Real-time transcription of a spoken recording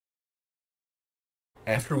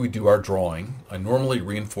After we do our drawing, I normally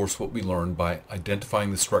reinforce what we learned by identifying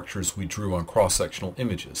the structures we drew on cross-sectional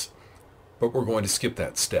images, but we're going to skip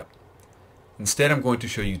that step. Instead, I'm going to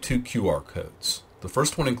show you two QR codes. The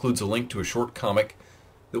first one includes a link to a short comic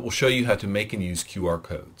that will show you how to make and use QR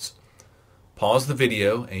codes. Pause the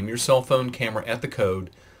video, aim your cell phone camera at the code,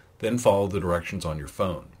 then follow the directions on your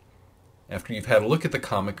phone. After you've had a look at the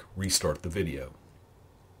comic, restart the video.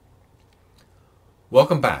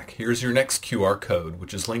 Welcome back. Here's your next QR code,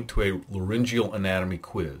 which is linked to a laryngeal anatomy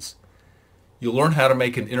quiz. You'll learn how to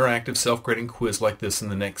make an interactive self-grading quiz like this in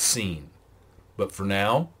the next scene. But for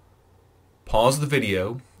now, pause the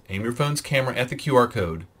video, aim your phone's camera at the QR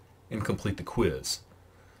code, and complete the quiz.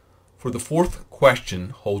 For the fourth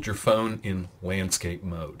question, hold your phone in landscape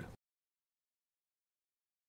mode.